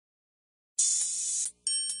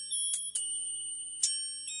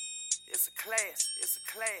class.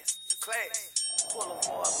 Pull up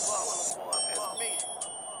for a buck, that's me.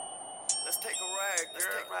 Let's take a ride,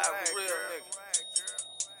 girl. Ride with real nigga.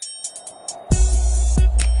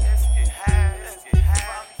 Let's get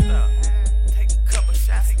high, fucked up. Take a couple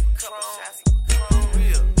shots, Patron,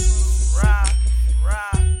 real. Ride.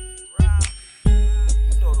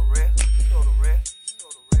 You know the rest.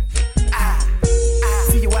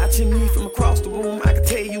 See you watching me from across the room, I can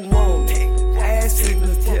tell you want it. Ass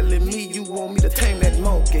signals telling me you want me to tame that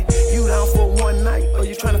monkey. You down for one night, or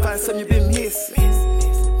you trying to find something you been missing?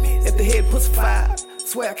 If the head puts fire,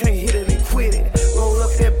 swear I can't hit it and quit it. Roll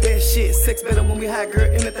up that best shit, sex better when we high, girl,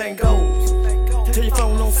 anything goes. Tell your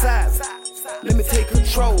phone on silence, let me take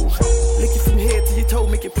control. Lick you from head to your toe,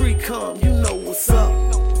 make it pre-cum, you know what's up.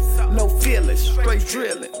 No feelings, straight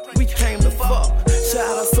drilling, we came to fuck.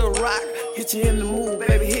 Shout out to Rock, hit you in the mood,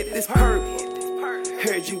 baby, hit this perk.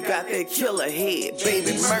 Heard you got that killer head,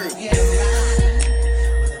 baby, murder.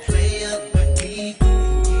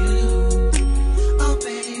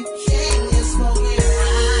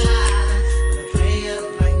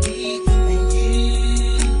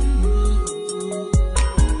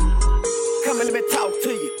 Let me talk to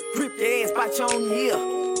you, grip your ass, bite you on your ear.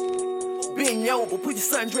 Bend over, put your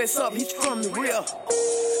sundress up, hit you from the rear.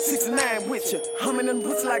 69 with you, humming them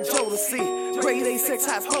boots like Jodeci. Grade A sex,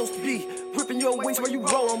 how it's supposed to be. Gripping your waist where you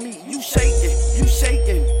roll on me. You shaking.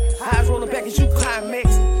 Eyes rolling back as you climax.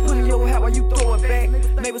 Putting your hat while you throw it back.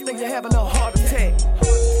 Neighbors think you're having a heart attack.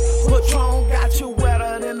 Patron got you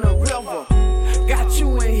wetter than the river. Got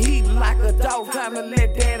you in heat like a dog, time to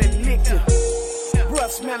let daddy lick you.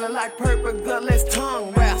 Rough smelling like purple, girl, let's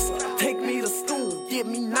tongue wrestle. Take me to school, give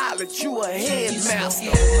me knowledge, you a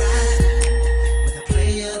headmaster.